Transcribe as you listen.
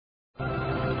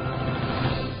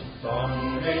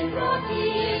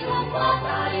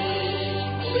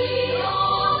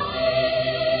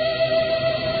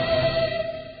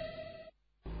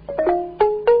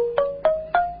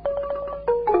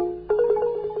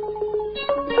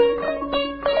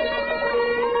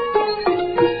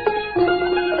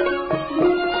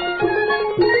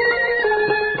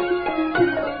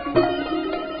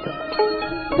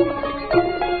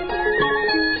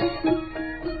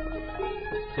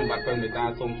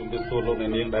សូមជម្រាបសួរលោកអ្ន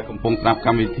កនាងដែលកំពុងស្ដាប់ក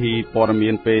ម្មវិធីព័ត៌មា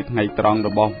នពេលថ្ងៃត្រង់រ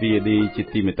បស់ VOD ជា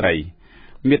ទីមេត្រី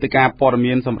មាតិកាព័ត៌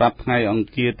មានសម្រាប់ថ្ងៃអង្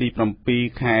គារទី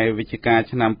7ខែវិច្ឆិកា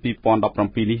ឆ្នាំ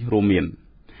2017នេះរួមមាន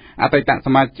អតីតស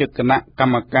មាជិកគណៈក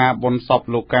ម្មការបុណ្យសព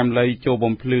លោកកែមលីចូល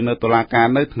បំភ្លឺនៅតុលាការ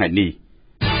នៅថ្ងៃនេះ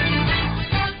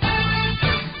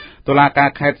តុលាការ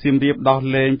ខេត្តសៀមរាបដោះ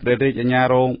លែងព្រះរាជអាជ្ញា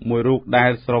រងមួយរូបដែ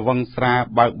លស្រវឹងស្រា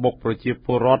បើកបុកប្រជាព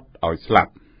លរដ្ឋឲ្យស្លា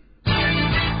ប់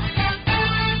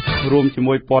រួមជា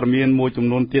មួយព័ត៌មានមួយចំ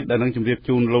នួនទៀតដែលនឹងជម្រាប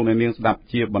ជូនលោកអ្នកនាងស្ដាប់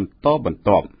ជាបន្តបន្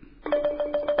ទាប់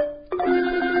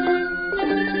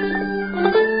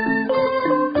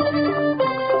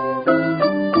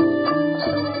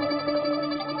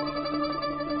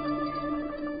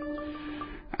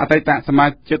អតីតសមា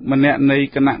ជិកម្នាក់នៃ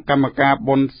គណៈកម្មការ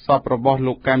បុណ្យសពរបស់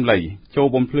លោកកែមលីចូល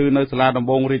បំភ្លឺនៅសាលាដំ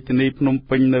បងរាជធានីភ្នំ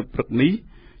ពេញនៅព្រឹកនេះ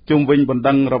ជុំវិញបណ្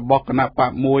ដឹងរបស់គណៈប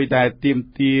កមួយដែលទាម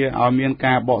ទារឲ្យមាន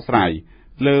ការបកស្រាយ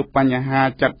លើបញ្ហា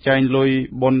ចាត់ចែងលុយ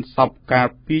បុណ្យសពកាល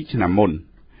ពីឆ្នាំមុន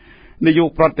នាយក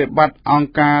ប្រតិបត្តិអង្គ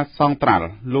ការសង្ត្រាល់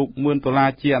លោកមឿនដុល្លារ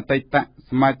ជាអតីត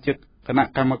សមាជិកគណៈ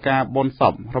កម្មការបុណ្យស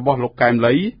ពរបស់លោកកែម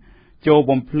លីចូល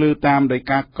បំភ្លឺតាមដោយ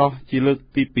ការកោះជាលើក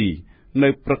ទី2នៅ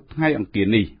ព្រឹកថ្ងៃអង្គារ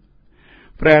នេះ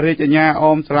ព្រះរាជអាជ្ញាអ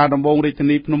មសាលាដំបងរាជធា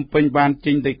នីភ្នំពេញបាន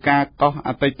ចេញដោយការកោះអ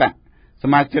តីតស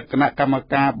មាជិកគណៈកម្ម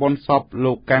ការបុណ្យសព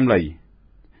លោកកែមលី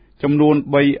ចំនួន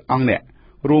3អង្គអ្នក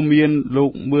រួមមានលោ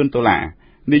កមឿនដុល្លារ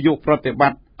នាយកប្រតិប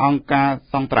ត្តិអង្គការ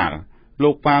សង្ត្រាល់លោ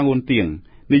កប៉ាងួនទៀង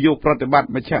នាយកប្រតិបត្តិ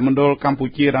មជ្ឈមណ្ឌលកម្ពុ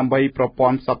ជាដើម្បីប្រព័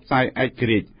ន្ធផ្សព្វផ្សាយឯក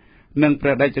រាជ្យនិងព្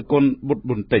រះតេជគុណបុត្រ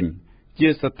ប៊ុនទិញជា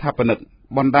ស្ថាបនិក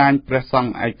បណ្ដាញព្រះសង្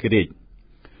ឃឯករាជ្យ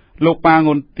លោកប៉ា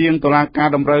ងួនទៀងតុលាការ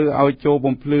តម្រូវឲ្យចូល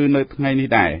បំភ្លឺនៅថ្ងៃនេះ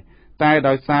ដែរតែ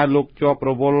ដោយសារលោកជាប់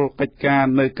រវល់កិច្ចការ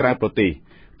នៅក្រៅប្រទេស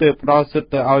ទើបផ្ដល់សិទ្ធិ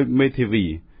ទៅឲ្យមេធាវី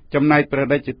ចំណែកព្រះ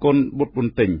តេជគុណបុត្រប៊ុន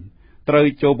ទិញត្រូវ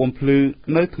ចូលបំភ្លឺ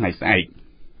នៅថ្ងៃស្អែក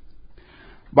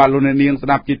បាទលោកអ្នកនាងស្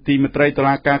ដាប់ជាទីមេត្រីតុ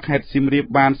លាការខេត្តសៀមរាប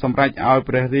បានសម្រេចឲ្យ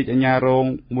ព្រះរាជអាជ្ញារង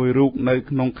មួយរូបនៅ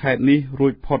ក្នុងខេត្តនេះរួ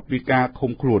ចផុតពីការ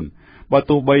ឃុំខ្លួនបើ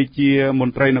ទោះបីជាម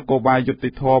ន្ត្រីនគរបាលយុតិ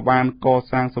ធធបានក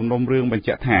សាងសំណុំរឿងបញ្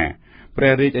ជាក់ថាព្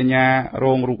រះរាជអាជ្ញារ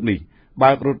ងរូបនេះ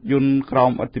បើករថយន្តក្រោ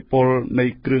មឥទ្ធិពលនៃ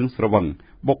គ្រឿងស្រវឹង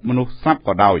បុកមនុស្សស្លាប់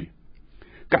ក៏ដោយ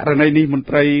ករណីនេះមន្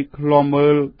ត្រីឃ្លាំមើ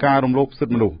លការរំលោភសិទ្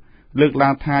ធិមនុស្សលើកឡើ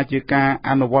ងថាជាការ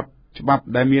អនុវត្តច្បាប់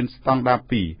ដែលមានស្តង់ដារ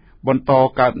2បន្ត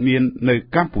កើតមាននៅ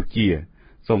កម្ពុជា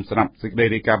សូមស្ដាប់សេចក្តី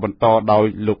រាយការណ៍បន្តដោយ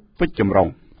លោកពេជ្រចម្រុង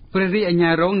ព្រះរាជអាជ្ញា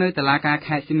រងនៅតុលាការ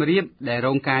ខេត្តសៀមរាបដែលរ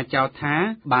ងការចោទថា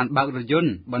បានបើករថយន្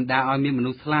តបណ្ដាលឲ្យមានម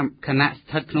នុស្សស្លាប់ខណៈស្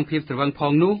ថិតក្នុងភាពស្រវឹងផ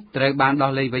ងនោះត្រូវបាន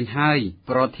ដោះលែងវិញហើយ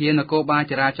ប្រធាននគរបាល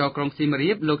ចរាចរណ៍ក្រុងសៀម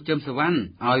រាបលោកជឹមសុវណ្ណ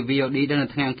ឲ្យ VOD ដឹងនៅ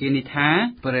ថ្ងៃអង្គារនេះថា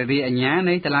ព្រះរាជអាជ្ញា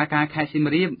នៃតុលាការខេត្តសៀម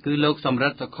រាបគឺលោកសំរិ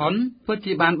ទ្ធសុខុនពិត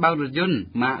ជាបានបើករថយន្ត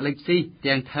ម៉ាកលេខស៊ី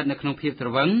ទាំងស្ថិតនៅក្នុងភាពស្រ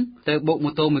វឹងទៅបុក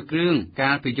ម៉ូតូមួយគ្រឿង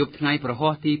កាលពីយប់ថ្ងៃប្រហ័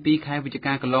សទី2ខែវិច្ឆិ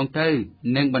កាកន្លងទៅ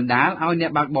និងបណ្ដាលឲ្យអ្ន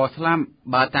កបើកបរស្លាប់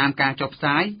បើតាមការចុះផ្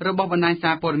សាយរបស់បណ្ដាញ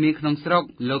សារព័ត៌មានក្នុងស្រុក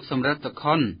លោកសំរិទ្ធសុ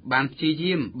ខុនបានព្យា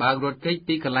យាមបើករថគេច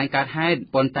ពីកន្លែងកើតហេតុ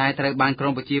ប៉ុន្តែត្រូវបានក្រុ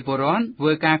មប្រជាពលរដ្ឋធ្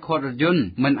វើការឃាត់រថយន្ត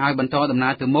មិនឲ្យបន្តដំណើ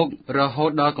រទៅមុខរហូ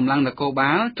តដល់កម្លាំងនគរ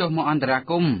បាលចុះមកអន្តរា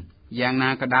គមន៍យ៉ាងណា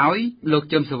ក៏ដោយលោក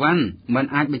ជឹមសុវណ្ណមិន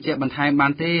អាចបញ្ជាក់បន្ថែមបា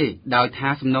នទេដោយថា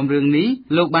សំណុំរឿងនេះ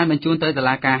លោកបានបញ្ជូនទៅតុ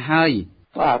លាការហើយ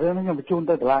បាទរឿងនេះខ្ញុំបញ្ជូន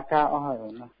ទៅតុលាការអស់ហើយ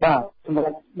ណាបាទសម្រា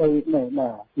ប់នៅបា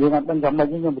ទយើងអត់ដឹងថាម៉េច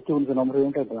ខ្ញុំបញ្ជូនសំណុំរឿង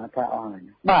ទៅតុលាការអស់ហើយ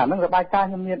បាទហ្នឹងរបាយការណ៍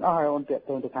ខ្ញុំមានអស់ហើយអូនតាក់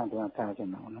ទងទៅខាងតុលាការចំ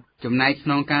ណោះណាចំណែកក្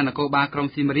នុងការនគរបាលក្រុង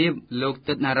សៀមរាបលោក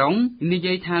ទឹកណារុងនិ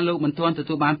យាយថាលោកមិនទាន់ទ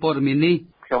ទួលបានព័ត៌មាននេះ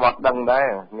ខ្ញុំអត់ដឹងដែរ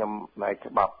ខ្ញុំផ្នែក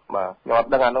ច្បាប់បាទខ្ញុំអត់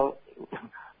ដឹងអានោះ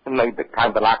នៅទៅខាង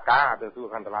តុលាការទៅសួរ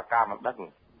ខាងតុលាការមិនដឹង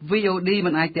VOD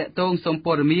មិនអាចតាក់ទងសុំ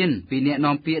ព័ត៌មានពីអ្នក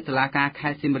នាំពាក្យតុលាការខេ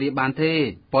ត្តសៀមរាបបានទេ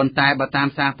ប៉ុន្តែបើតាម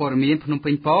សារព័ត៌មានភ្នំ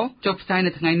ពេញប៉ុស្តិ៍ចុះផ្សាយ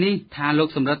នៅថ្ងៃនេះថាលោក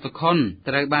សំរិទ្ធសុខុន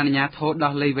ត្រូវបានអាជ្ញាធរ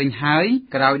ដោះលែងវិញហើយ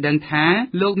ក្រោយដឹងថា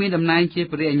លោកមានតំណែងជា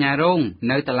ព្រះរាជអាជ្ញារង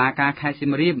នៅតុលាការខេត្តសៀ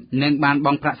មរាបនិងបានប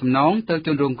ង់ប្រាក់សំណងទៅជ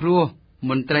នរងគ្រោះ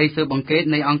មន្ត្រីស៊ើបអង្កេត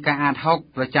នៃអង្គការអាត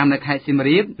60ប្រចាំនៅខេត្តសៀម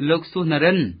រាបលោកសុន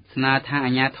រិនស្នើថា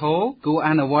អាជ្ញាធរគួរអ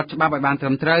នុវត្តច្បាប់ឲ្យបានត្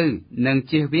រឹមត្រូវនិង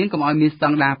ជៀសវាងកុំឲ្យមានស្ត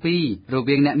ង់ដារ2រ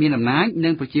វាងអ្នកមានអំណាចនិ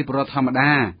ងប្រជាពលរដ្ឋធម្ម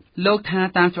តាលោកថា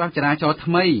តាមច្បាប់ចរាចរណ៍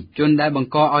ថ្មីជនដែលបង្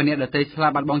កឲ្យអ្នកដទៃស្លា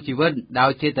ប់បាត់បង់ជីវិតដោ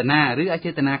យចេតនាឬអ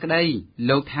ចេតនាក្តី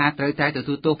លោកថាត្រូវតែទ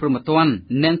ទួលទោសព្រហ្មទណ្ឌ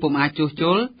និងពុំអាចជួស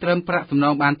ជុលត្រឹមប្រាក់សំណ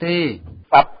ងបានទេ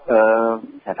ច្បាប់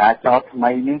ចរាចរណ៍ថ្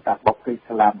មីនេះតែបុកគេ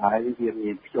ស្លាប់ហើយវា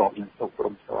មានភ្ជាប់នឹងទុកព្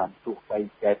រំស្រានទោះបី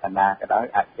ចេតនាក៏ដោយ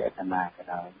អចេតនាក៏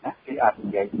ដោយណាគេអត់និ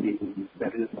យាយពី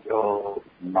រឿងចូល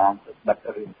នំទឹកបិទ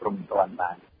រឿងព្រំស្រាន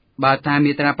បានបើតាម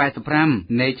មាត្រា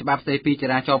85នៃច្បាប់ស្តីពីច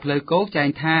រាចរណ៍ផ្លូវគោកចែង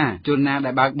ថាជនណា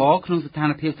ដែលបើកបរក្នុងស្ថា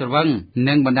នភាពស្រវឹង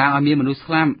និងបណ្ដាលឲ្យមានមនុស្ស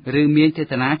ស្លាប់ឬមានចេ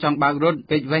តនាចង់បើករត់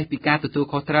ពេចវេសពីការទទួល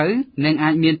ខុសត្រូវនឹងអា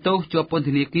ចមានទោសជាប់ពន្ធ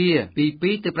នាគារពី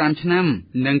2ទៅ5ឆ្នាំ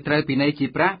និងត្រូវពិន័យជា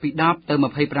ប្រាក់ពី10ទៅ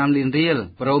25លានរៀល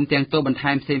ព្រមទាំងទោសបន្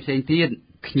ថែមផ្សេងៗទៀត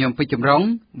ខ្ញុំពេជ្រចម្រុង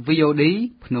VOD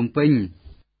ភ្នំពេញ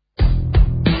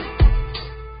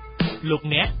លោក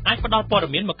អ្នកអាចផ្ដល់ព័ត៌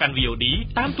មានមកកាន់ VOD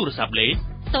តាមទូរស័ព្ទលេខ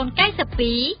092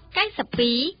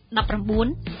 92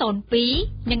 19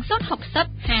 02និង060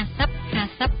 50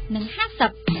 50និង50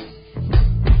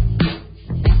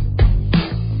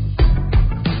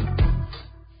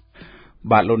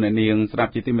បាទលោកអ្នកនាងស្ដា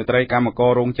ប់ជាទីមេត្រីកម្មក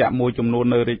ររោងចក្រមួយចំនួន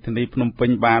នៅរាជធានីភ្នំពេញ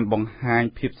បានបង្ហាញ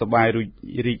ភាពសប្បាយ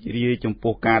រីករាយចំ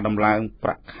ពោះការដំឡើងប្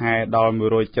រាក់ខែដល់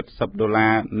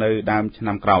$170នៅដើមឆ្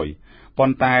នាំក្រោយប៉ុ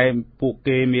ន្តែពួក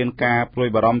គេមានការព្រួយ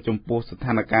បារម្ភចំពោះស្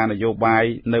ថានភាពនយោបាយ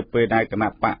នៅពេលដែលគណៈ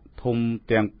បកធំ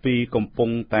ទាំងពីរកំពុង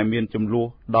តែមានចំនួន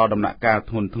ដល់ដំណាក់កាល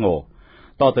ធ្ងន់ធ្ងរ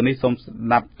តទៅនេះសូមស្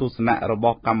ដាប់ទស្សនៈរប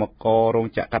ស់កម្មកររោង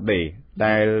ចក្រកាដេ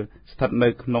ដែលស្ថិតនៅ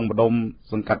ក្នុងម្ដុំ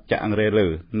សង្កាត់ចាក់អង្រែលើ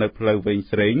នៅផ្លូវវែង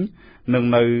ស្រេងនិង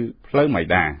នៅផ្លូវម៉ៃ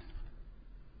ដា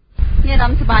មានអារ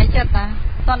ម្មណ៍សប្បាយចិត្តតា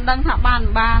តន់ដឹងថាបា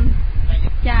ន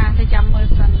ចាទៅចាំមើល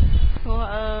សិនព្រោះ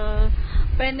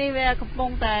ពេលនេះវាកំពុង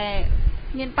តែ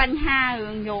មានបញ្ហា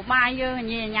រឿងយោបាយយើង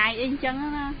ញ៉ៃអីអញ្ចឹង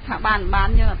ណាថាបាន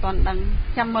យើងអត់ទាន់ដឹង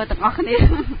ចាំមើលទាំងអស់គ្នា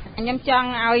ខ្ញុំចង់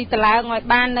ឲ្យតឡើងឲ្យ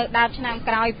បាននៅដើមឆ្នាំ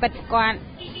ក្រោយពិតគាត់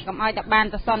កុំឲ្យតែបាន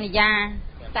ទៅសន្យា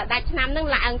តែដាច់ឆ្នាំនឹង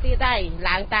ឡើងទៀតហើយ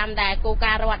ឡើងតាមតែគោល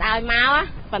ការណ៍រដ្ឋឲ្យមក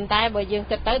ប៉ុន្តែបើយើង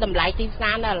គិតទៅតម្លៃទីផ្សា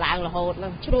រនៅឡើងរហូតហ្នឹ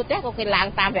ងជ្រុះទេក៏គេឡើង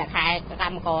តាមប្រាក់ខែក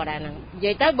ម្មករដែរហ្នឹងនិ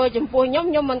យាយទៅបើចំពោះខ្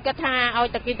ញុំមិនគិតថាឲ្យ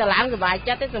តែគេតឡើងសុបាយ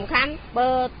ចិត្តទេសំខាន់បើ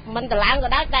មិនតឡើងក៏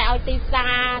ដោយតែឲ្យទីផ្សា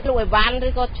រលក់អីវ៉ាន់ឬ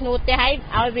ក៏ឈ្នួលទេឲ្យ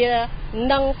វា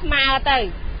នឹងស្មើទៅ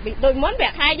ដូចមុនប្រា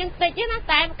ក់ខែយើងតិចទេណា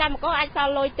តែកម្មករអាចស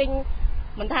ល់លុយទិញ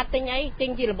មិនថាទិញអីទិញ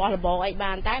ជារបស់របរអី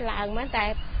បានតែឡើងមែនតែ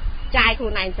ចាយខ្លួ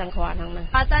នឯងសង្ឃហ្នឹង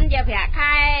បើសិនជាប្រាក់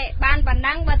ខែបានប៉ុណ្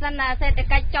ណឹងបើសិនសេដ្ឋ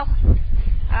កិច្ចចុះ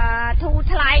ធូរ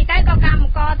ថ្លៃទៅក៏កម្ម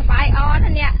ករសប្បាយអត់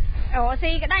អ្នករក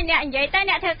ស៊ីក៏ដែរអ្នកនិយាយទៅ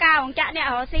អ្នកធ្វើការរោងចក្រអ្នក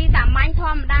រកស៊ីសាមញ្ញធ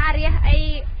ម្មតារះអី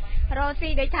រកស៊ី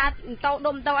ដូចថាម៉ូតូ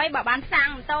ដុំម៉ូតូអីបើបានសាំង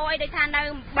ម៉ូតូអីដូចថានៅ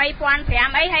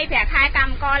3500អីហើយប្រាក់ខែក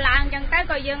ម្មករឡើងអញ្ចឹងទៅ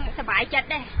ក៏យើងសប្បាយចិត្ត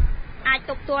ដែរអាច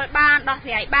ទប់ទួលបានដោះ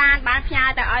ស្រាយបានផ្ញើ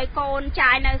ទៅឲ្យកូន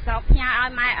ចាយនៅស្រុកផ្ញើឲ្យ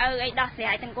ម៉ែឪអីដោះស្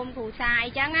រាយទាំងគុំគ្រួសារ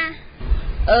អីចឹងណា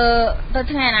ទៅ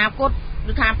ថ្ងៃអនាគត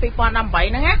ឬថា2018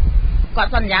ហ្នឹងណាគា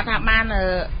ត់សន្យាថាបាន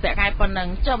ប្រាក់ខែប៉ុណ្ណឹង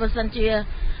ចុះបើសិនជា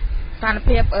ស្ថាន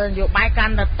ភាពនយោបាយកា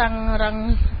ន់តែតឹងរឹង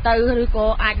ទៅឬក៏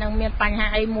អាចនឹងមានបញ្ហា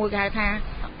អីមួយគេហៅថា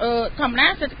ធម្មតា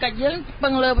សេដ្ឋកិច្ចយើងពឹ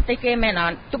ងលើប្រទេសគេមែនអ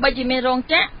ត់ទោះបីជាមានរោង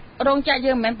ចក្រ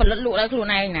យើងមិនមែនផលិតលក់ដោយខ្លួ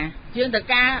នឯងណាយើងត្រូវ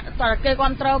ការតើគេគ្រ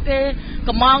ប់គ្រងគេ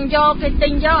កំងយកគេទិ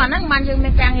ញយកអាហ្នឹងបានយើងមា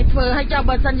នការងារធ្វើហើយចុះ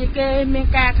បើសិនជាគេមាន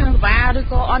ការខឹងសម្បាឬ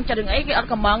ក៏អន់ចិត្តរឿងអីគេអត់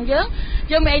កំងយើង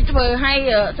មានអីធ្វើហើយ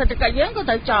សេដ្ឋកិច្ចយើងក៏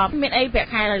ត្រូវចប់មានអីប្រាក់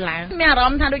ខែឡើងមានអារ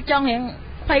ម្មណ៍ថាដូចចង់រៀង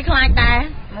ភ័យខ្លាចដែរ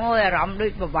មួយអារម្មណ៍ដូ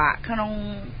ចពិបាកក្នុង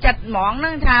ចិត្តហ្មងហ្នឹ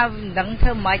ងថាមិនដឹងធ្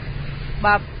វើម៉េច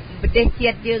បើប្រទេសជា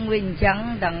តិយើងវិញអញ្ចឹង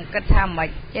ដឹងគិតថាម៉េច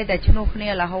ចេះតែឈ្នោះគ្នា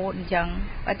រហូតអញ្ចឹង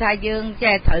បើថាយើង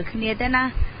ចេះត្រូវគ្នាទេណា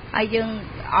ហើយយើង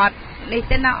អត់នេះ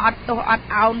ទេណាអត់ទោះអត់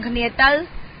អោនគ្នាទៅ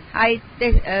ហើយ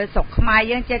ស្រុកខ្មែរ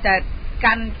យើងចេះតែ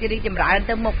កាន់រីកចម្រើន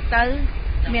ទៅមុខទៅ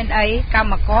មានអីកម្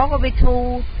មករក៏វាធូរ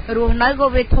រស់នៅក៏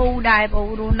វាធូរដែរព្រោះ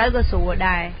រស់នៅក៏ស្រួល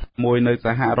ដែរមួយនៅស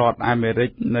ហរដ្ឋអាមេរិ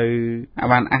កនៅ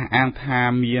បានអះអាងថា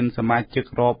មានសមាជិក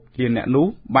រាប់ជាអ្នកនោះ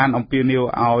បានអំពាវនាវ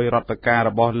ឲ្យរដ្ឋការ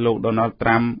របស់លោក Donald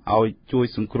Trump ឲ្យជួយ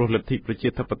សង្គ្រោះលទ្ធិប្រជា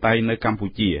ធិបតេយ្យនៅកម្ពុ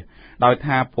ជាដោយ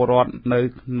ថាពលរដ្ឋនៅ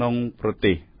ក្នុងប្រ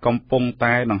ទេសកំពុង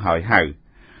តែដង្ហើយហៅ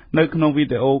នៅក្នុងវី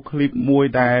ដេអូឃ្លីបមួយ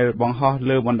ដែលបង្ហោះ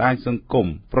លើបណ្ដាញសង្គម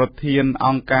ប្រធានអ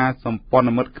ង្គការសម្ព័ន្ធ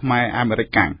មិត្តខ្មែរអាមេរិ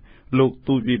កលោក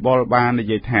ទូចវិបុលបាននិ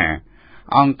យាយថា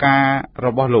អង្គការរ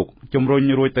បស់លោកជំរុញ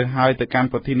រួចទៅហើយទៅកាន់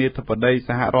ប្រធានាធិបតីស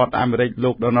ហរដ្ឋអាមេរិកលោ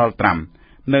ក Donald Trump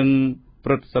និង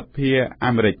ព្រឹទ្ធសភា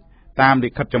អាមេរិកតាមលិ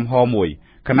ខិតចំហមួយ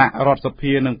គណៈរដ្ឋស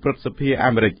ភានិងព្រឹទ្ធសភា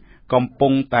អាមេរិកកំពុ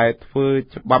ងតែធ្វើ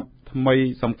ច្បាប់ថ្មី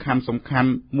សំខា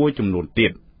ន់មួយចំនួនទៀ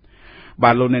ត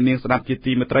បាទលោកអ្នកនាងស្ដាប់ជា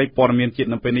ទីមេត្រីព័ត៌មានជាតិ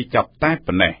នៅពេលនេះចាប់តែ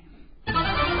ប៉ុណ្ណេះ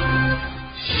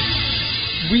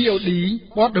VOD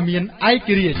ព័ត៌មានឯក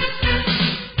រាជ្យ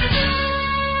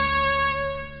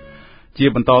ជា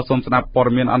បន្តសូមស្ដាប់ព័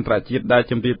ត៌មានអន្តរជាតិដែល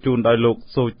ជម្រាបជូនដោយលោក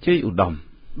សូជីឧត្តម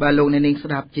បាទលោកអ្នកនាងស្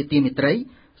ដាប់ជាទីមេត្រី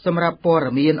សម្រាប់ព័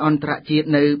ត៌មានអន្តរជាតិ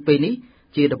នៅពេលនេះ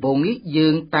ជាដំបូងនេះយើ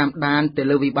ងតាមដានទៅ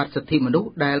លើវិបត្តិសិទ្ធិមនុស្ស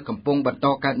ដែលកំពុងបន្ត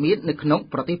កើតមាននៅក្នុង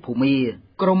ប្រទេសភូមា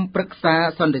ក្រមប្រឹក្សា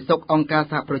សន្តិសុខអង្គការ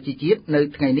សហប្រជាជាតិនៅ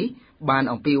ថ្ងៃនេះបាន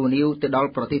អំពាវនាវទៅដល់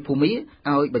ប្រទេសភូមា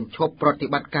ឲ្យបញ្ឈប់ប្រតិ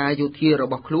បត្តិការយោធារ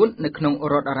បស់ខ្លួននៅក្នុង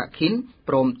រដ្ឋអារ៉ាខិន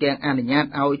ព្រមទាំងអនុញ្ញាត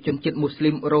ឲ្យជនជាតិមូស្លី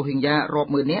មរ៉ូហីញ៉ារាប់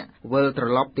ម៉ឺននាក់វិលត្រ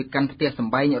ឡប់ទៅកាន់ផ្ទះស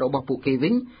ម្បែងរបស់ពួកគេវិ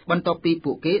ញបន្ទាប់ពី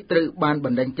ពួកគេត្រូវបានប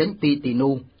ណ្តេញចេញពីទី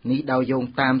នោះនេះដោយយោង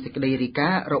តាមសេចក្តីរាយកា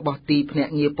រណ៍របស់ទីភ្នា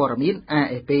ក់ងារព័ត៌មាន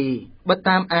AFP បើ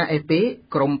តាម AFP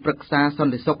ក្រមប្រឹក្សាស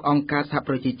ន្តិសុខអង្គការសហ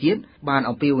ប្រជាជាតិបាន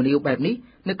អំពាវនាវបែបនេះ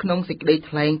នៅក្នុងសេចក្តី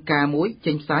ថ្លែងការណ៍មួយ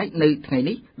ចេញផ្សាយនៅថ្ងៃ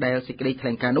នេះដែលសេចក្តីថ្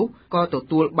លែងការណ៍នោះក៏ទ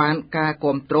ទួលបានការ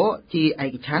គាំទ្រជាឯ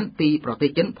កច្ឆន្ទពីប្រទេស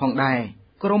ចិនផងដែរ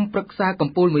ក្រមប្រឹក្សាក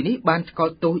ម្ពុជាមួយនេះបានឆ្ក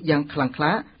ល់ទោសយ៉ាងខ្លាំងក្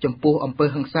លាចំពោះអំពើ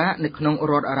ហិង្សានៅក្នុង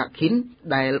រដ្ឋអារ៉ាខិន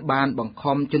ដែលបានបង្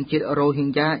ខំជនជាតិរ៉ូហី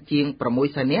ញ៉ាជាង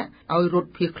 600,000 នាក់ឲ្យរត់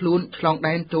ភៀសខ្លួនឆ្លង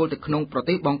ដែនចូលទៅក្នុងប្រ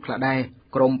ទេសបង់ក្លាដែស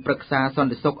ក្រមប្រឹក្សាស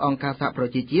ន្តិសុខអង្គការសហប្រ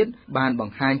ជាជាតិបានប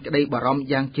ង្ហាញក្តីបារម្ភ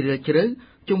យ៉ាងជ្រាលជ្រៅ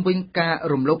ជុំវិញការ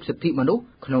រំលោភសិទ្ធិមនុស្ស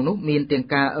ក្នុងនោះមានទាំង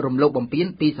ការរំលោភបំពាន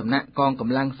ពីសំណាក់កងក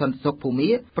ម្លាំងសន្តិសុខភូមា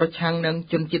ប្រឆាំងនឹង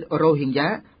ជនជាតិរ៉ូហីញ៉ា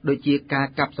ដូចជាការ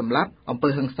កាប់សម្លាប់អំពើ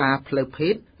ហិង្សាផ្លូវភេ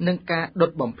ទនិងការដុ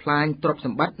តបំផ្លាញទ្រព្យស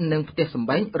ម្បត្តិនិងផ្ទះសម្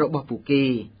បែងរបស់ពួកគេ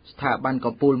ស្ថាប័នក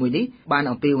ម្ពុជាមួយនេះបាន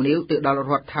អំពាវនាវទៅដល់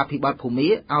រដ្ឋាភិបាលភូមា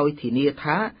ឲ្យធានា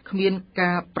ថាគ្មាន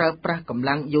ការប្រើប្រាស់កម្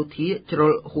លាំងយោធាជ្រុ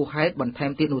លហួសហេតុបន្ថែ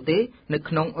មទៀតនោះទេនៅ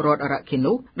ក្នុងរដ្ឋអារ៉ាខិន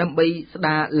នោះដើម្បីស្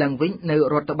ដារឡើងវិញនៅ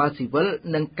រដ្ឋបាលស៊ីវិល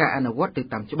និងការអនុវត្តទៅ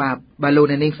តាមច្បាប់បាទលោក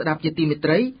អ្នកនាងស្ដាប់ជាទីមេ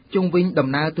ត្រីជុំវិញដំ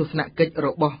ណើរទស្សនកិច្ចរ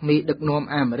បស់មេដឹកនាំ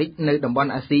អាមេរិកនៅតំបន់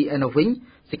អាស៊ីឯនោះវិញ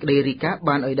សេចក្តីរាយការណ៍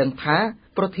បានឲ្យដឹងថា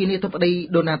ប្រធានាធិបតី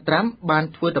ដូណាល់ត្រាំបាន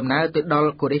ធ្វើដំណើរទៅដល់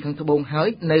កូរ៉េខាងត្បូងហើយ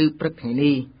នៅព្រឹកថ្ងៃ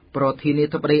នេះប្រធានា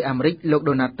ធិបតីអាមេរិកលោក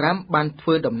ដូណាល់ត្រាំបានធ្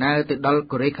វើដំណើរទៅដល់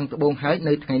កូរ៉េខាងត្បូងហើយ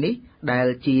នៅថ្ងៃនេះដែល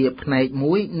ជាផ្នែក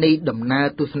មួយនៃដំណើរ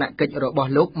ទស្សនកិច្ចរបស់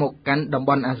លោកមកកាន់តំ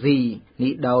បន់អាស៊ី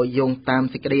នេះដោយយោងតាម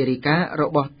សេចក្តីរាយការណ៍រ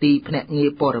បស់ទីភ្នាក់ងារ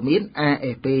ព័ត៌មាន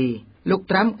AFPលោក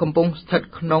ត្រាំកំពុងស្ថិត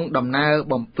ក្នុងដំណើរ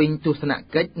បំពេញទស្សន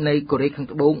កិច្ចនៅកូរ៉េខាង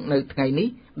ត្បូងនៅថ្ងៃនេះ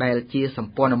ដែលជាស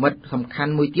ម្ព័ន្ធមិត្តសំខា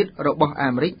ន់មួយទៀតរបស់អា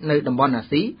មេរិកនៅតំបន់អា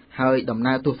ស៊ីហើយដំ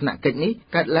ណើរទស្សនកិច្ចនេះ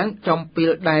កើតឡើងចំពេល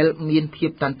ដែលមានភាព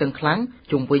តានតឹងខ្លាំង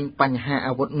ជុំវិញបញ្ហា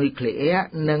អាវុធនុយក្លេអ៊ែរ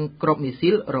និងគ្រាប់មីស៊ី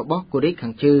លរបស់កូរ៉េខា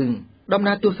ងជើងដំ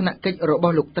ណើរទស្សនកិច្ចរប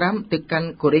ស់លោកត្រាំទៅកាន់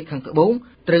កូរ៉េខាងត្បូង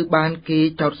ត្រូវបានគេ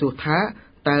ចោទសួរថា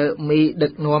តើមេដឹ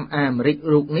កនាំអាមេរិក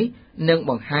រូបនេះនឹង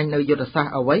បង្ហាញនៅយុទ្ធសាស្ត្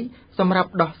រអ្វីសម្រាប់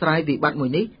ដោះស្រាយវិបត្តិមួយ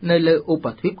នេះនៅលើឧប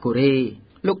ទ្វីបកូរ៉េ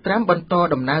លោកត្រាំបន្ត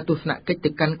ដំណើរទស្សនកិច្ចទៅ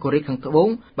កាន់កូរ៉េខាងត្បូង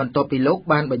បន្ទាប់ពីលោក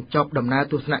បានបញ្ចប់ដំណើរ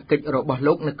ទស្សនកិច្ចរបស់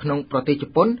លោកនៅក្នុងប្រទេសជ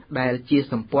ប៉ុនដែលជា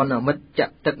សម្ព័ន្ធមិត្តចា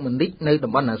ក់ទឹកមិនរីកនៅ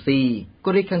តំបន់អាស៊ី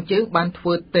កូរ៉េខាងជើងបានធ្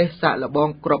វើតេស្តសាកល្បង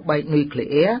គ្រាប់បែកនុយក្លេ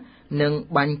អ៊ែរនិង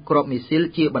បាញ់គ្រាប់មីស៊ីល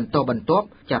ជាបន្តបន្ទាប់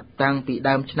ចាប់តាំងពី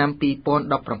ដើមឆ្នាំ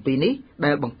2017នេះ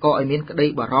ដែលបង្កឲ្យមានក្តី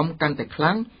បារម្ភកាន់តែខ្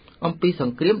លាំងអំពីស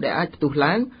ង្គ្រាមដែលអាចផ្ទុះ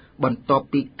ឡើងបន្ទាប់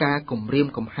ពីការគំរាម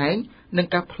កំហែងនិង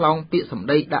ការផ្លោងពាក្យសម្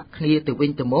ដីដាក់គ្នាទៅវិ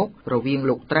ញទៅមករវាង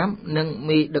លោកត្រាំនិង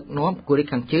មេដឹកនាំកូរ៉េ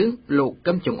ខាងជើងលោក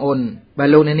កឹមចុងអ៊ុនបាទ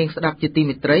លោកអ្នកនាងស្ដាប់ជាទី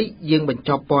មេត្រីយើងបញ្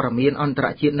ចប់ព័ត៌មានអន្តរ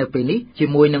ជាតិនៅពេលនេះជា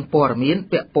មួយនឹងព័ត៌មាន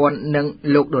ពាក់ព័ន្ធនឹង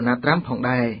លោកដូណាល់ត្រាំផង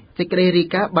ដែរសេចក្តីរាយ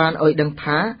ការណ៍បានឲ្យដឹង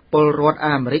ថាពលរដ្ឋ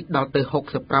អាមេរិកដល់ទៅ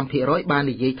 65% បាន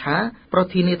និយាយថាប្រ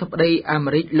ធានាធិបតីអា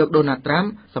មេរិកលោកដូណាល់ត្រាំ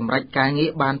សម្រេចការងារ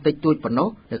បានតិចតួចប៉ុណ្ណោះ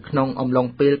នៅក្នុងអំឡុង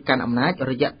ពេលកាន់អំណាច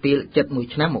រយៈពេល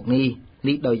71ឆ្នាំមកនេះ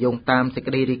នេះដោយយោងតាមសេច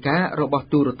ក្តីរាយការណ៍របស់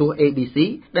ទូរទស្សន៍ ABC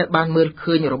ដែលបានមើល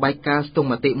ឃើញរបាយការណ៍ស្ទង់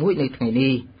មតិមួយនៅថ្ងៃ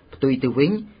នេះផ្ទុយទៅវិ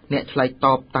ញអ្នកឆ្លើយត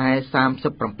បតែ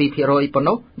 37% ប៉ុណ្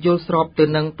ណោះយល់ស្របទៅ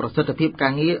នឹងប្រសិទ្ធភាពកា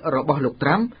រងាររបស់លោកត្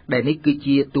រាំដែលនេះគឺ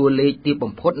ជាតួលេខទាប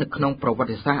បំផុតនៅក្នុងប្រវត្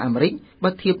តិសាស្ត្រអាមេរិកបើ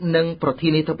ធៀបនឹងប្រធា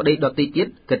នាធិបតីដទៃទៀត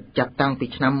គិតចាប់តាំងពី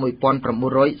ឆ្នាំ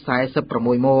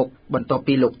1946មកបន្ទាប់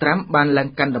ពីលោកត្រាំបានឡើង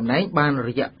កាន់តំណែងបានរ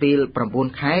យៈពេល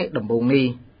9ខែដំបូងនេះ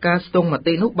ការស្ទង់ម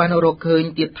តិនោះបានរកឃើញ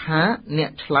ទៀតថាអ្ន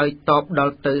កឆ្លើយតបដ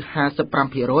ល់ទៅ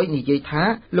 55% និយាយថា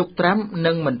លោកត្រាំ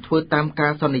នឹងមិនធ្វើតាមកា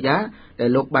រសន្យាដែល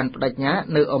លោកបានបដិញ្ញា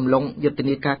នៅអំឡុងយុទ្ធ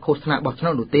នាការឃោសនាបោះឆ្នោ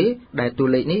តនោះទេដែលតួ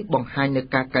លេខនេះបង្ហាញនៅ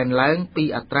ការកើនឡើងពី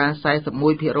អត្រា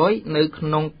 41% នៅក្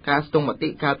នុងការស្ទង់មតិ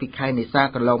កាលពីខែមេសា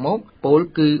កន្លងមកពោល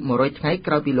គឺ100ថ្ងៃ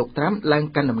ក្រោយពីលោកត្រាំឡើង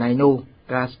កាន់តំណែងនោះ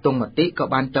ការស្ទង់មតិក៏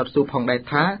បានចោទសួរផងដែរ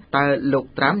ថាតើលោក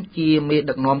ត្រាំជាមេ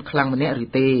ដឹកនាំខ្លាំងម្នាក់ឬ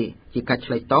ទេជាការ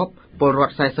ឆ្លើយតបពលរ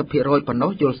ដ្ឋ 40% ប៉ុណ្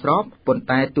ណោះយល់ស្របប៉ុន្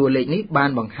តែតួលេខនេះបាន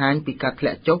បង្ហាញពីការធ្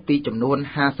លាក់ចុះពីចំនួន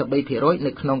 53%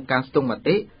 នៅក្នុងការស្ទង់ម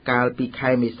តិកាលពីខែ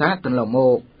មេសាកន្លងម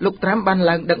កលោកត្រាំបាន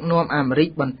ឡើងដឹកនាំអាមេរិក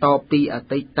បន្តពីអ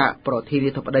តីតប្រធានា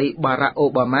ធិបតីបារ៉ាក់អូ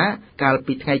បាម៉ាកាល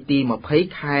ពីថ្ងៃទី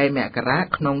20ខែមករា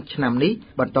ក្នុងឆ្នាំនេះ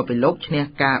បន្ទាប់ពីលោកឈ្នះ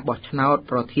ការបោះឆ្នោត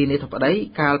ប្រធានាធិបតី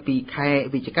កាលពីខែ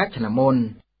វិច្ឆិកាឆ្នាំមុន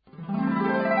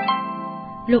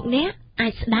លោកអ្នកអា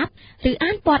ចស្ដាប់ឬ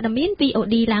អានព័ត៌មាន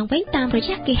VOD ឡើងវិញតាមរ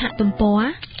យៈគេហទំព័រ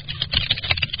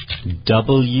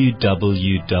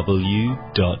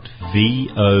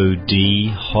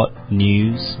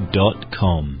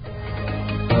www.vodhotnews.com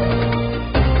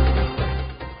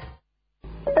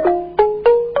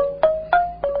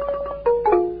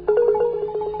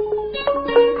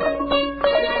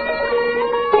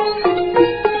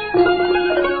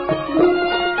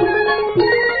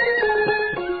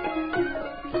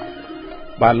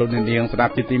បាទលោកអ្នកនាងស្ដា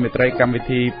ប់ទីមេត្រីកម្មវិ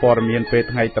ធីព័ត៌មានពេល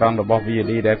ថ្ងៃត្រង់របស់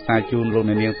VOD ដែលផ្សាយជូនលោក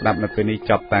អ្នកនាងស្ដាប់នៅពេលនេះ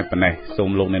ចប់តែប៉ុណ្ណេះសូម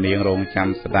លោកអ្នកនាងរងចាំ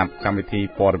ស្ដាប់កម្មវិធី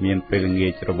ព័ត៌មានពេលល្ងា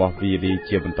ចរបស់ VOD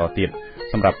ជាបន្តទៀត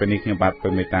សម្រាប់ពេលនេះខ្ញុំបាទពើ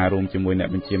មេតារួមជាមួយអ្នក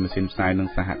បញ្ជាម៉ាស៊ីនផ្សាយនិង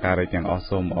សហការីទាំងអស់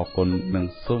សូមអរគុណនិង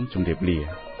សូមជម្រាប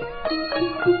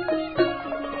លា